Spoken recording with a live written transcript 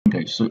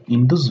Alright, so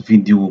in this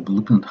video we'll be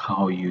looking at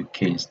how you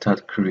can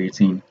start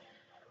creating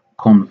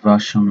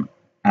conversion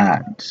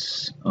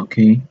ads.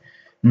 Okay,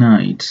 now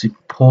it's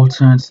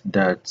important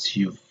that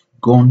you've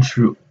gone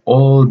through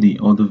all the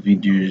other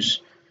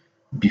videos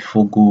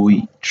before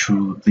going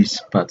through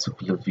this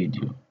particular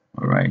video.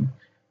 Alright,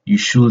 you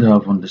should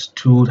have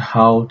understood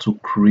how to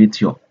create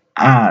your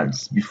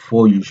ads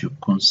before you should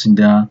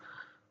consider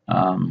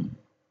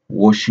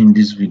watching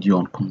this video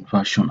on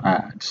conversion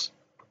ads.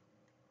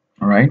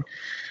 Alright,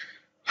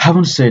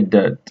 having said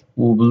that,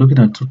 we'll be looking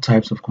at two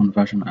types of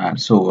conversion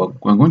ads. So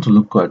we're going to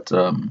look at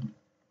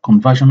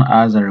conversion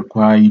ads that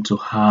require you to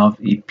have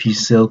a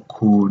pixel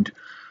code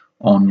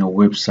on your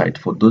website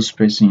for those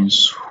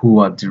persons who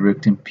are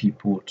directing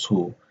people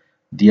to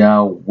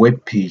their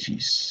web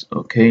pages.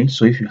 Okay,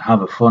 so if you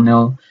have a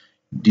funnel,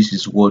 this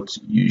is what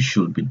you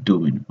should be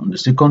doing. On the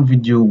second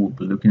video, we'll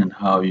be looking at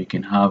how you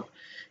can have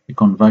a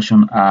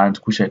conversion ad,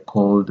 which I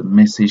call the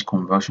message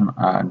conversion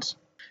ads,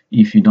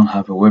 if you don't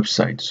have a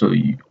website. So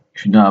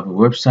if you don't have a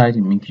website,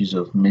 you make use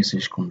of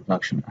message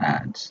conversion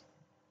ads.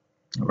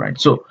 All right,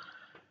 so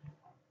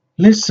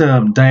let's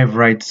dive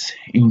right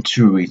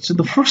into it. So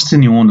the first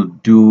thing you want to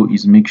do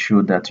is make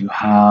sure that you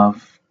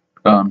have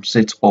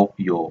set up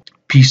your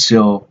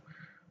pixel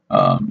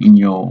in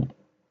your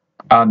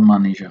ad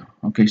manager.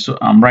 Okay, so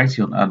I'm right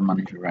here on ad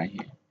manager right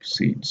here.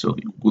 See, so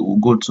we'll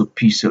go to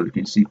pixel. You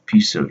can see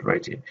pixel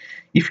right here.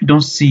 If you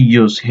don't see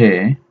yours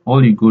here,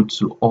 you go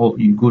to all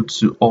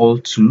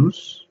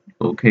tools.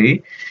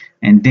 Okay,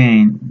 and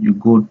then you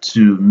go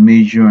to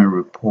measure and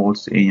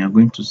reports, and you're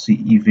going to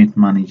see event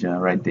manager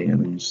right there. You're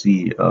going to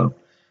see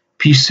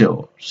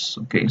pixels.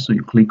 Okay, so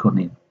you click on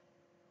it.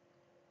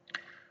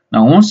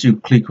 Now once you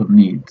click on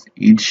it,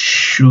 it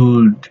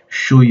should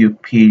show you a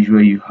page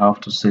where you have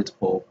to set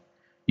up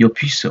your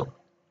pixel.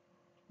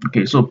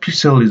 Okay, so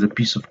pixel is a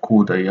piece of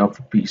code that you have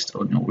to paste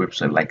on your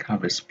website, like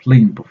I've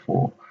explained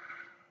before.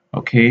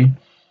 Okay,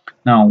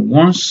 now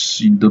once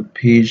the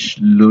page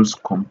loads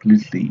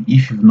completely,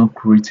 if you've not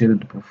created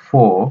it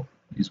before,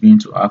 it's going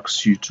to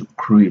ask you to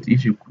create.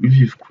 If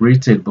you've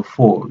created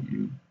before,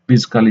 you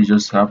basically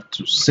just have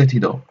to set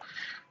it up.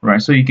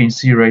 Right, so you can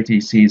see right here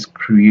it says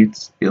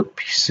create a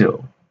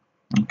pixel.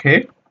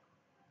 Okay,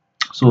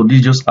 so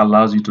this just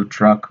allows you to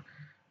track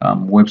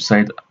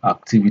website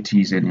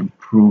activities and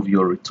improve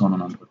your return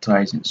on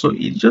advertising. So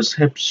it just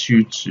helps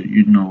you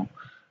to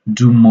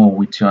do more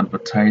with your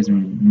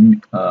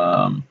advertising,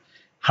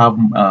 have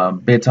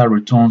better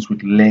returns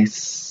with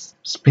less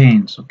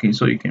spends. Okay,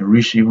 so you can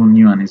reach even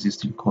new and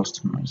existing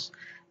customers.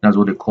 That's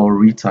what they call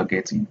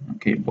retargeting.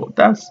 Okay, but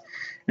that's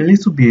a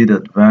little bit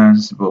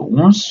advanced, but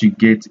once you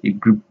get a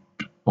grip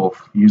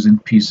of using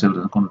pixel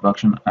and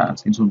conversion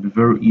ads, it will be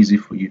very easy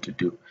for you to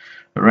do.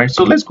 All right,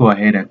 so let's go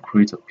ahead and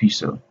create a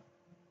pixel.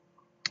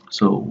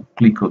 So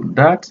click on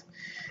that,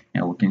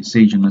 and we can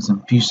say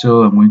Jonathan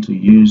Pixel. I'm going to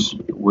use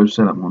the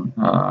website I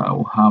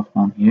will have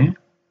on here.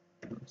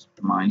 It's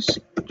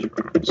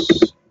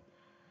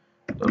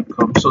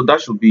mysecrets.com. So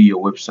that should be your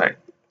website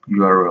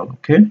URL.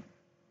 Okay,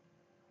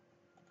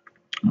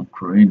 I'll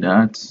create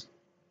that.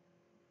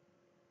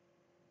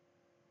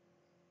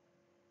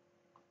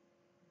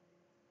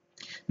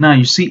 Now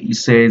you see it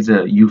says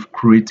you've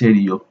created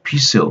your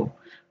pixel.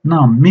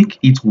 Now make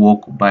it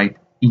work by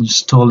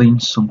installing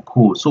some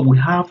code. So we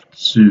have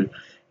to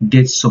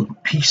get some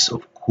piece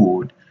of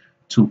code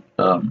to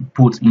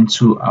put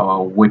into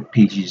our web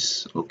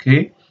pages.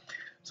 Okay,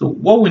 so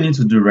what we need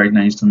to do right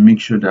now is to make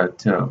sure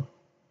that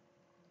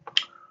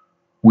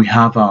we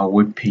have our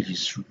web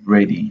pages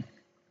ready.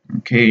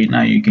 Okay,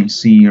 now you can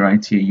see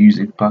right here, use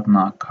a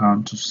partner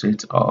account to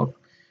set up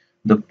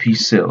the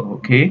pixel.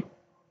 Okay,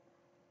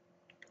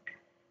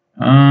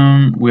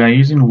 we are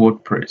using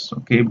WordPress.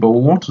 Okay, but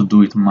we want to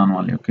do it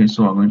manually. Okay,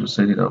 so we're going to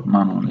set it up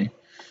manually.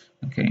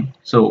 Okay,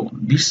 so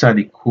these are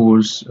the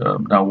codes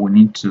that we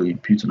need to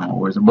input on our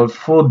website. But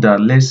for that,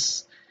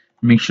 let's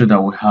make sure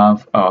that we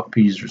have our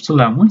page. So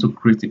I'm going to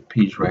create a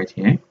page right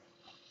here.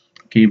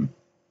 Okay,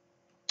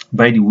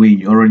 by the way,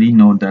 you already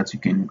know that you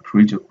can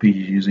create your page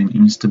using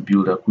Insta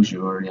Builder, which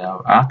you already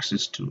have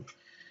access to.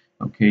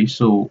 Okay,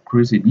 so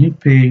create a new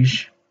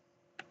page,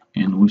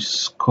 and we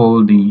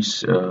call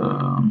this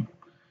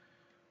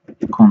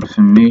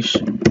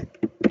confirmation.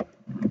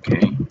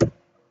 Okay,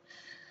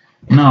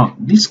 now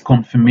this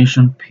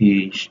confirmation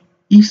page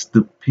is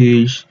the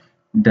page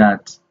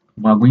that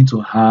we're going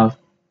to have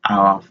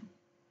our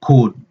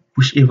code,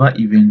 whichever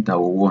event that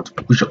we want,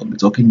 which I'll be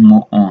talking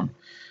more on.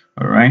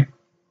 All right,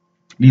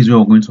 this is where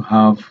we're going to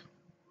have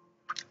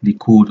the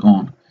code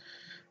on.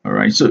 All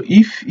right, so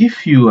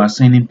if you are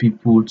sending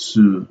people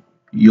to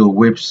your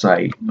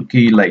website,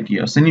 okay, like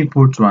you're sending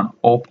people to an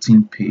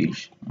opt-in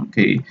page,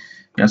 okay,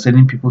 you're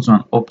sending people to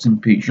an opt-in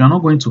page, you're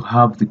not going to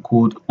have the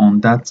code on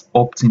that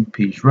opt-in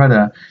page.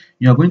 Rather,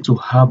 you're going to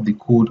have the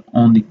code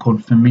on the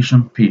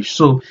confirmation page.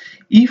 So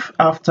if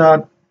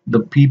after the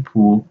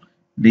people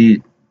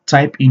they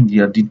type in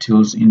their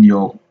details in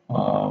your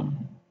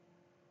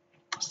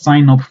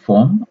sign up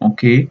form.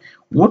 Okay,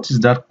 what is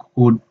that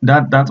code,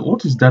 that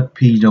what is that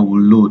page that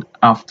will load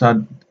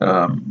after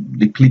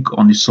they click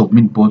on the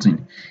submit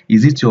button?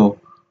 Is it your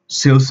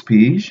sales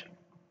page?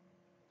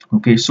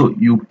 Okay, so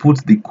you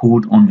put the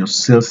code on your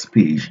sales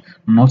page,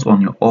 not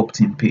on your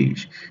opt-in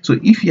page. So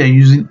if you are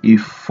using a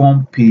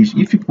form page,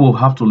 if people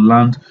have to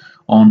land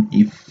on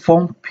a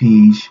form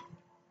page,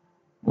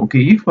 okay,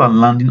 if you are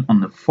landing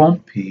on the form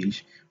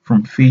page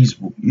from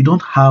Facebook, you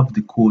don't have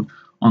the code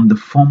on the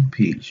form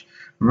page.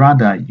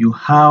 Rather, you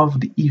have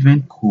the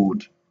event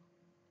code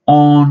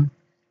on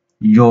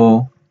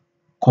your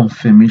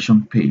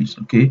confirmation page.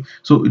 Okay,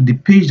 so the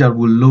page that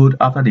will load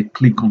after they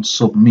click on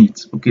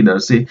submit, okay, that'll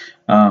say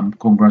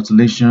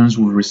congratulations,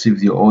 we've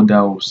received your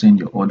order, we'll send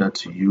your order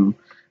to you.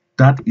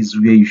 That is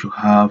where you should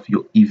have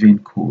your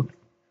event code.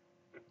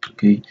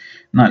 Okay,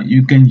 now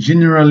you can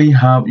generally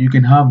have, you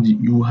can have the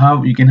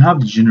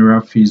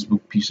general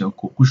Facebook pixel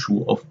code, which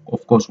will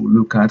of course we'll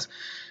look at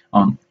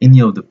on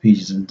any of the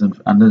pages,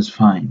 and that's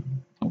fine.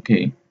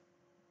 Okay,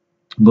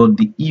 but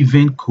the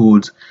event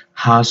code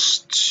has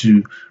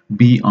to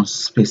be on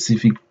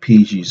specific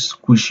pages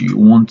which you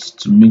want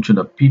to make sure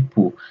that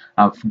people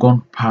have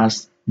gone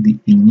past the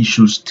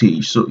initial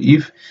stage. So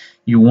if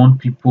you want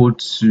people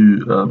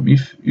to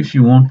if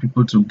you want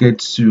people to get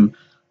to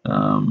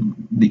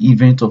the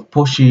event of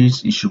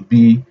purchase, it should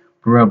be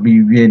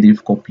probably where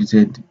they've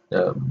completed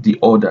the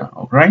order.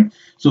 All right,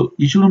 so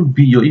it shouldn't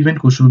be, your event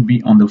code shouldn't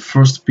be on the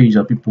first page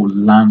that people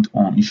land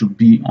on. It should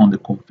be on the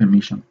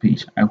confirmation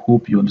page. I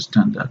hope you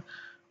understand that.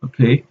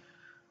 Okay,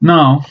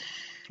 now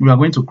we are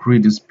going to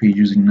create this page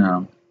using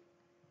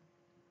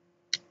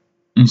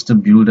Insta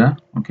Builder.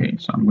 Okay,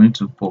 so I'm going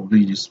to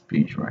publish this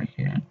page right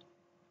here.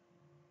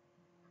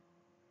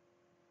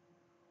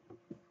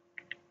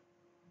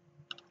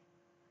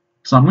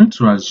 So I'm going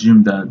to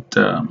assume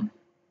that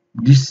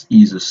this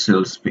is a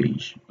sales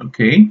page.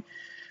 Okay,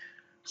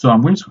 so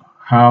I'm going to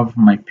have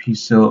my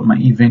pixel, my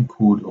event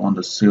code on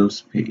the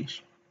sales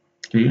page.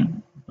 Okay,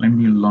 let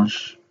me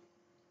launch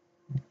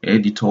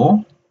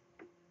editor.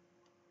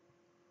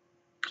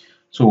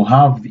 So we'll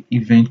have the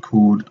event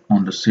code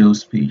on the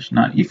sales page.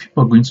 Now, if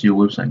people are going to your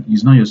website,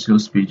 it's not your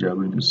sales page you're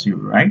going to see,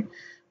 right?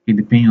 It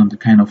depends on the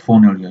kind of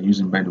funnel you're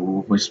using. By the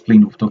way,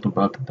 we've talked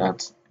about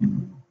that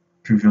in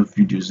previous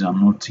videos.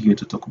 I'm not here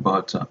to talk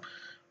about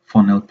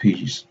funnel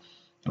pages.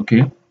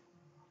 Okay,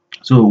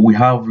 so we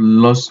have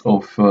lots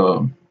of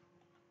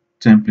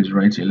templates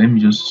right here. Let me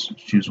just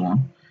choose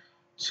one,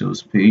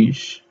 sales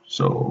page.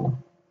 So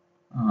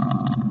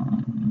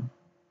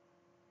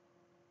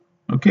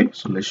okay,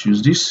 so let's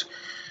use this.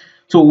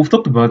 So we've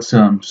talked about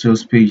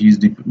sales pages,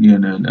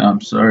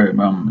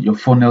 your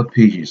funnel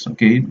pages.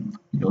 Okay,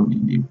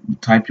 the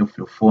type of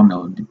your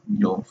funnel,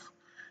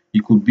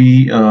 it could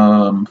be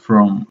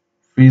from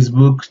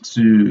Facebook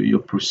to your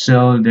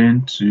pre-sale,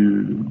 then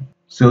to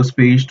sales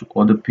page to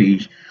order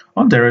page,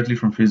 or directly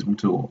from Facebook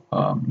to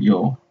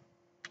your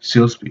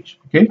sales page.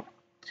 Okay,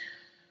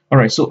 all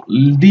right. So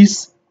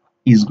this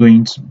is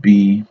going to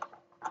be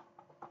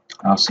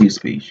our sales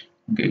page.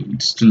 Okay,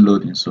 it's still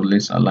loading, so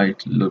let's allow it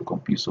to load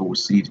complete so we'll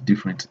see the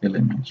different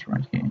elements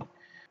right here.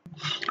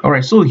 All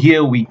right, so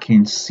here we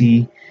can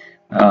see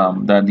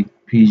that the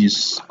page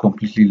is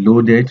completely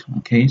loaded.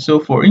 Okay, so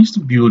for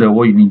Instant Builder,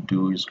 what you need to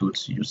do is go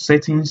to your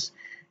settings,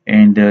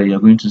 and you're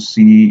going to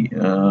see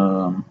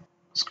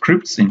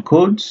scripts and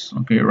codes.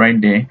 Okay, right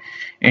there,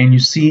 and you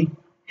see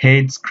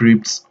head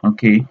scripts,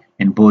 okay,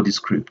 and body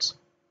scripts.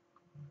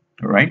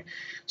 All right,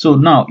 so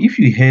now if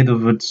you head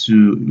over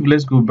to,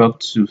 let's go back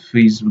to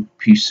Facebook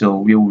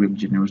pixel where we're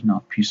generating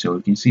our pixel,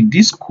 you can see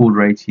this code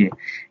right here.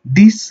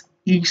 This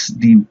is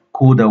the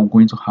code that we're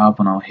going to have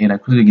on our header.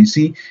 Because you can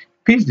see,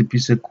 paste the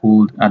pixel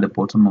code at the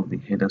bottom of the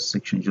header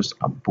section, just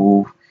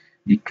above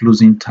the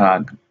closing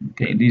tag.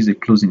 Okay, this is a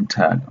closing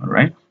tag. All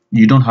right,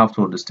 you don't have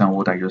to understand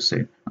what I just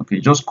said. Okay,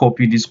 just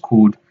copy this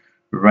code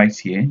right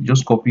here.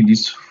 Just copy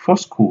this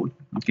first code.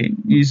 Okay,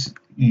 this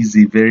is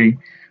a very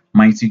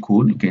mighty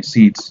code. You can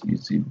see it's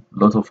a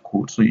lot of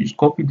code, so you just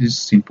copy this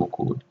simple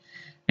code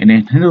and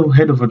then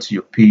head over to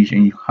your page,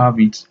 and you have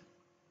it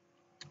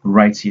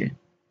right here.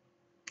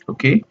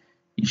 Okay,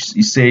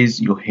 it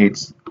says your head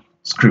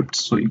script,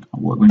 so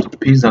we're going to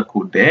paste that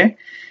code there,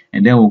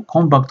 and then we'll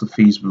come back to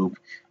Facebook,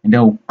 and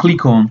then we'll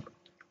click on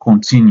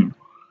continue.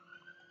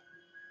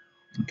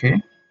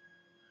 Okay,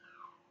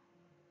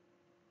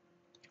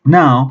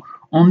 now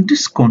on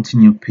this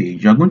continue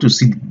page, you're going to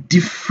see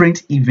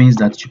different events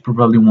that you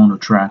probably want to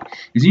track.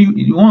 Is it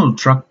you want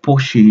to track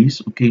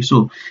purchase? Okay,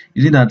 so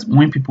is it that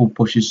when people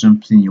purchase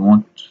something, you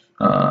want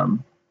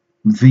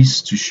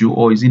this to show,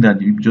 or is it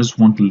that you just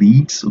want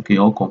leads? Okay,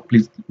 or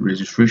complete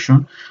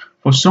registration?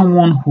 For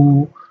someone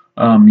who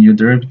you're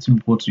directing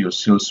people to your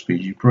sales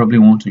page, you probably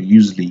want to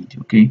use lead.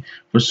 Okay,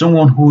 for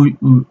someone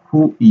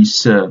who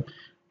is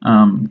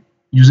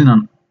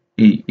using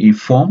a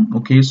form,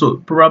 okay, so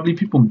probably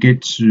people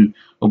get to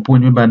a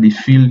point whereby they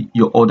fill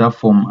your order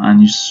form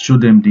and you show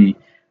them the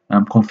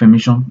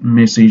confirmation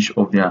message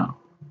of their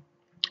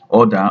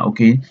order.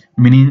 Okay,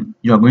 meaning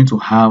you are going to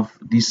have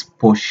this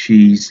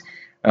purchase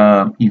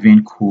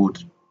event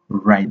code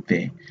right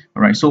there.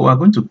 All right, so we're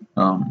going to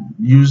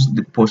use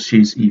the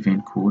purchase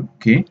event code.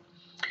 Okay,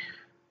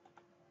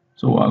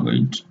 so we're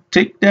going to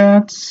take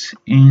that,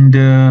 and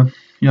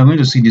you're going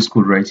to see this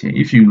code right here.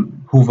 If you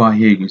hover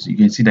here, you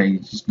can see that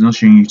it's not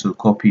showing you to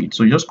copy it.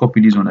 So just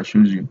copy this one that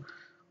shows you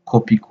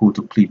copy code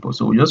to clipboard.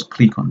 So just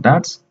click on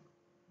that.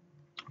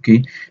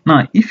 Okay,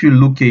 now if you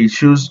look here, it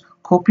shows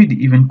copy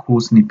the event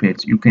code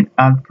snippet. You can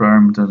add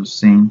parameters to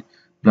send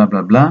blah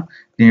blah blah.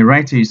 Then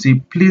right here you say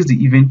place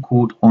the event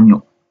code on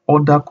your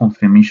order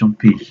confirmation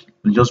page.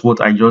 Just what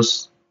I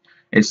just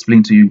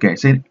explained to you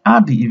guys. Said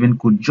add the event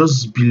code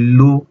just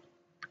below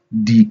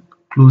the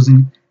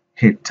closing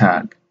head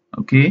tag.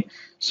 Okay,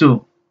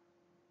 so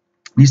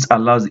this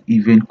allows the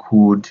event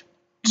code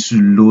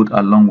to load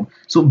along.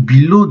 So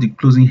below the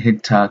closing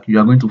head tag, you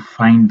are going to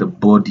find the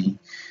body.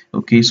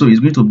 Okay, so it's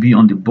going to be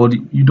on the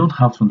body. You don't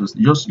have to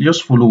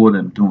just follow what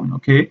I'm doing.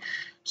 Okay,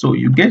 so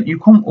you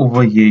come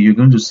over here, you're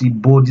going to see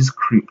body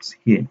scripts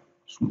here.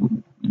 So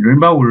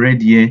remember we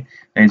read here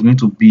that it's going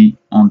to be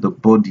on the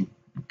body.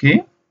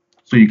 Okay,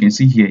 so you can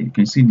see here, you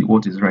can see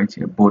what is right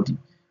here, body.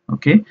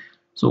 Okay,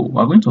 so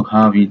we're going to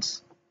have it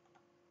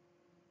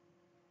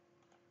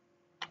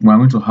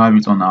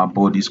on our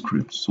body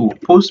script. So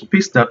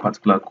paste that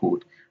particular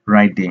code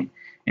right there,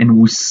 and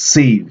we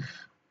save.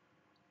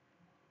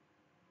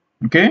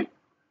 Okay,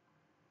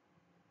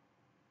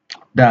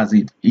 that's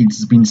it.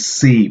 It's been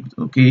saved.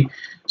 Okay,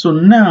 so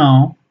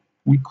now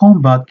we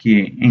come back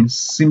here and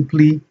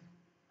simply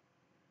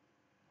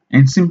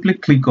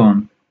click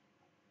on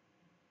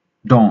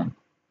done.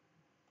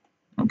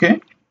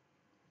 Okay,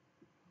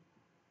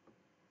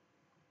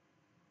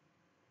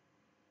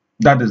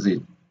 that is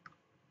it.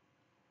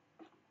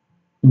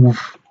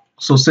 We've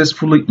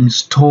successfully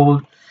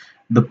installed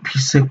the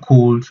pixel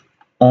code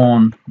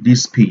on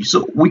this page.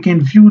 So we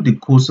can view the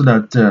code so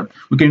that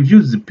we can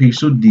view the page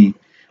so the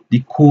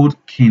code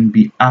can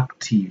be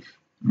active.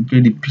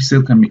 Okay, the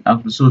pixel can be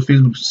active, so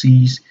Facebook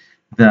sees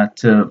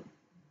that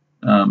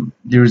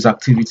there is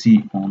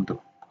activity on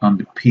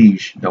the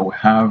page that we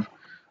have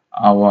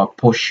our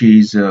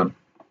purchase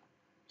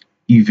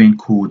event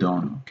code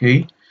on.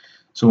 Okay,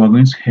 so we're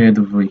going to head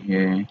over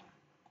here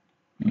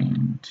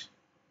and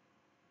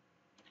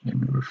let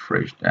me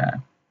refresh that.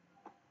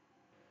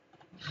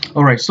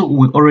 All right, so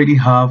we already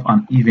have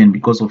an event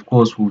because of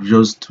course we've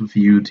just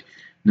viewed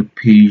the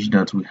page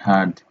that we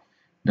had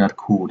that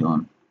code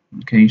on.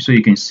 Okay, so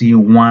you can see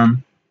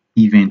one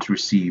event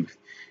received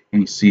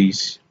and it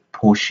says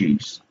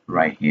purchase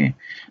right here.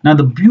 Now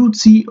the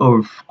beauty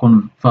of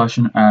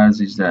conversion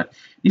ads is that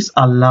this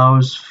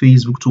allows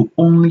Facebook to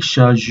only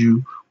charge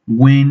you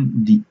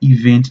when the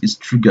event is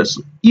triggered.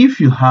 So if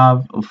you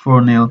have a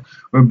funnel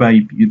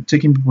whereby you're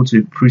taking people to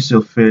a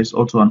pre-sale first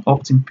or to an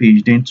opt-in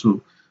page, then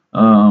to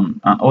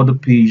an order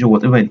page or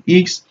whatever it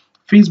is,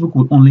 Facebook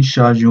will only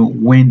charge you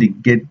when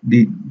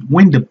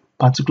when the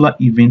particular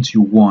event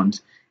you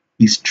want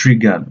is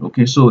triggered.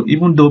 Okay, so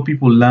even though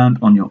people land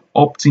on your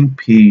opt-in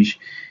page,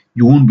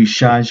 you won't be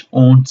charged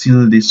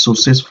until they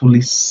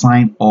successfully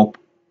sign up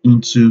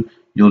into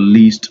your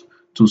list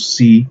to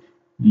see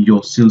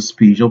your sales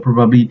page, or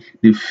probably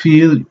they've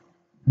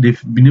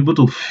been able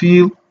to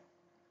fill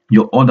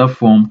your order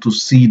form to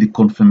see the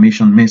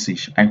confirmation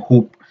message. I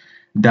hope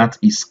that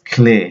is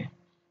clear.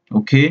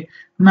 Okay,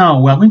 now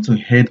we are going to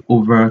head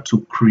over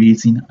to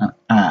creating an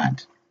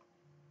ad.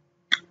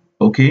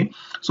 Okay,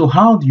 so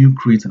how do you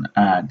create an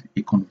ad,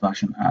 a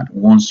conversion ad,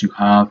 once you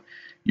have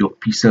your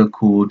pixel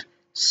code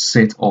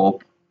set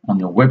up on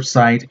your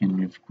website and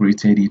you've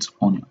created it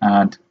on your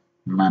ad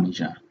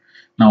manager?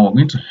 Now we're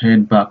going to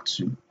head back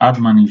to ad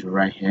manager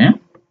right here.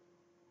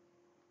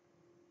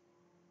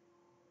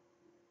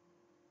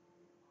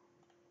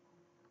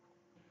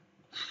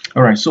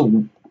 All right,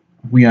 so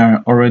we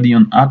are already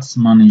on ads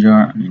manager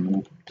and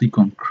we'll click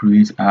on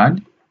create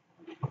ad.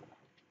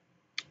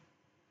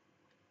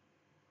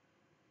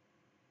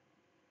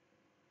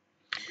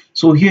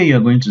 So here you're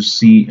going to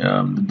see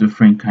the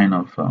different kind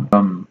of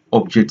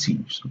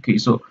objectives. Okay,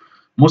 so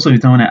most of the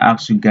time when I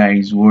ask you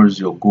guys what's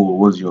your goal,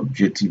 what's your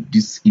objective,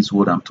 this is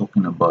what I'm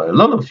talking about. A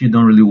lot of you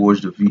don't really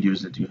watch the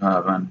videos that you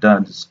have, and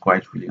that is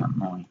quite really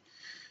annoying.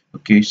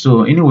 Okay,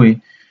 so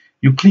anyway,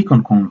 you click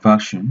on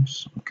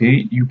conversions.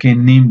 Okay, you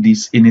can name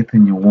this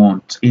anything you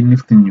want,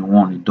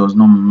 it does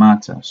not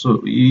matter.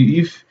 So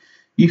if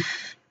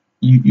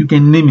you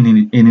can name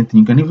it anything,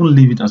 you can even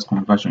leave it as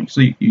conversion.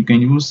 So you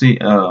can even say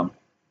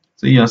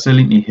so you are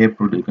selling a hair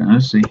product, and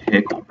let's say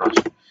hair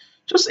conversion,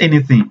 just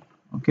anything.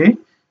 Okay,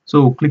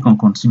 so click on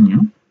continue,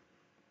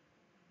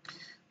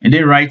 and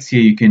then right here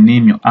you can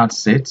name your ad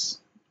sets.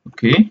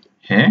 Okay,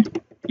 hair,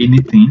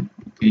 anything.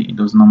 Okay, it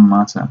does not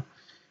matter.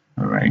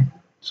 All right,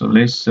 so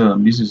let's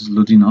this is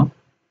loading up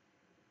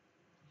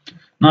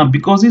now.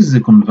 Because this is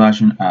a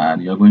conversion ad,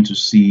 you're going to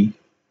see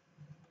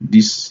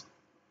this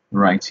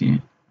right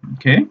here.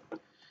 Okay,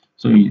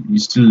 so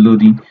it's still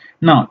loading.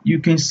 Now you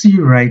can see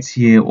right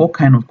here what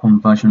kind of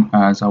conversion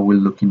ads are we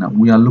looking at.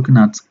 We are looking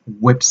at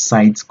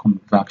website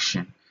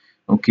conversion.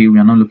 Okay, we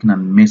are not looking at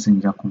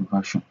messenger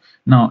conversion.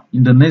 Now,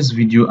 in the next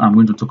video, I'm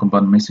going to talk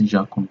about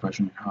messenger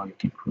conversion and how you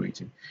can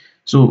create it.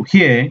 So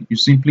here, you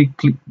simply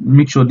click,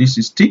 make sure this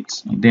is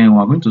ticked, and then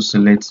we're going to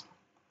select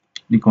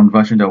the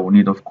conversion that we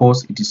need. Of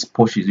course, it is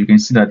purchase. You can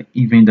see that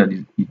the event that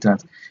it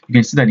has, you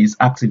can see that it's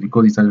active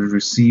because it has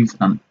received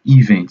an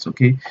event.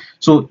 Okay,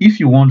 so if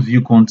you want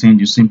view content,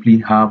 you simply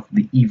have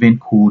the event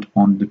code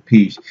on the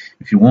page.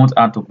 If you want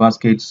add to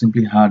basket, you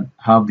simply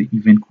have the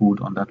event code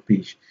on that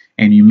page,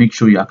 and you make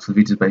sure you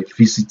activate it by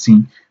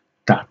visiting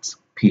that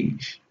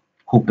page.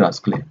 Hope that's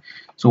clear.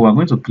 So we're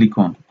going to click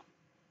on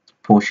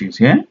purchase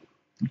here.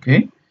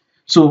 Okay,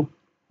 so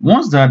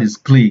once that is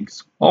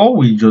clicked, all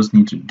we just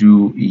need to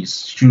do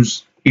is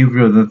choose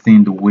every other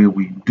thing the way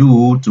we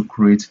do to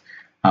create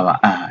our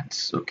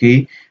ads.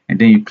 Okay, and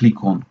then you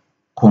click on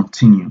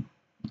continue.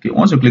 Okay,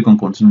 once you click on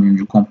continue,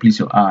 you complete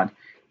your ad,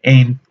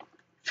 and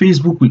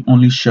Facebook will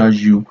only charge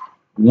you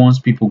once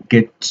people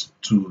get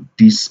to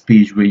this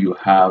page where you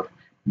have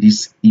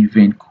this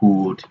event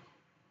code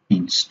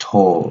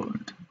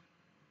installed.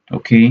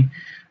 Okay,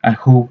 I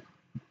hope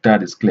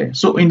that is clear.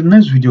 So in the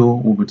next video,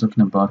 we'll be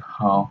talking about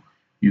how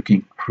you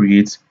can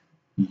create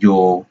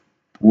your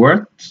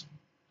what,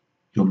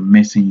 your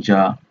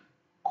messenger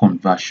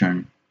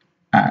conversion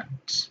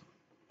ads.